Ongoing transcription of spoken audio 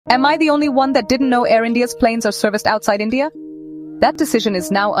Am I the only one that didn't know Air India's planes are serviced outside India? That decision is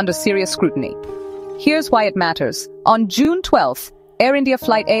now under serious scrutiny. Here's why it matters. On June 12th, Air India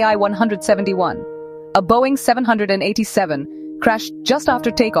flight AI-171, a Boeing 787, crashed just after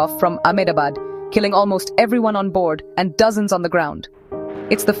takeoff from Ahmedabad, killing almost everyone on board and dozens on the ground.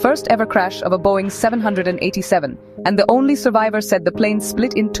 It's the first ever crash of a Boeing 787, and the only survivor said the plane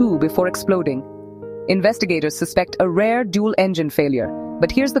split in two before exploding. Investigators suspect a rare dual-engine failure,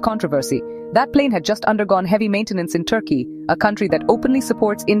 but here's the controversy. That plane had just undergone heavy maintenance in Turkey, a country that openly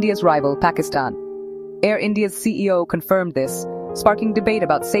supports India's rival, Pakistan. Air India's CEO confirmed this, sparking debate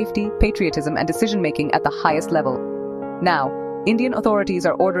about safety, patriotism, and decision-making at the highest level. Now, Indian authorities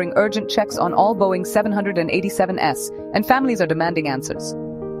are ordering urgent checks on all Boeing 787s, and families are demanding answers.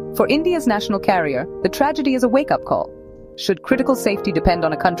 For India's national carrier, the tragedy is a wake-up call. Should critical safety depend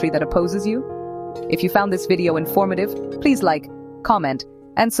on a country that opposes you? If you found this video informative, please like, comment,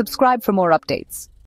 and subscribe for more updates.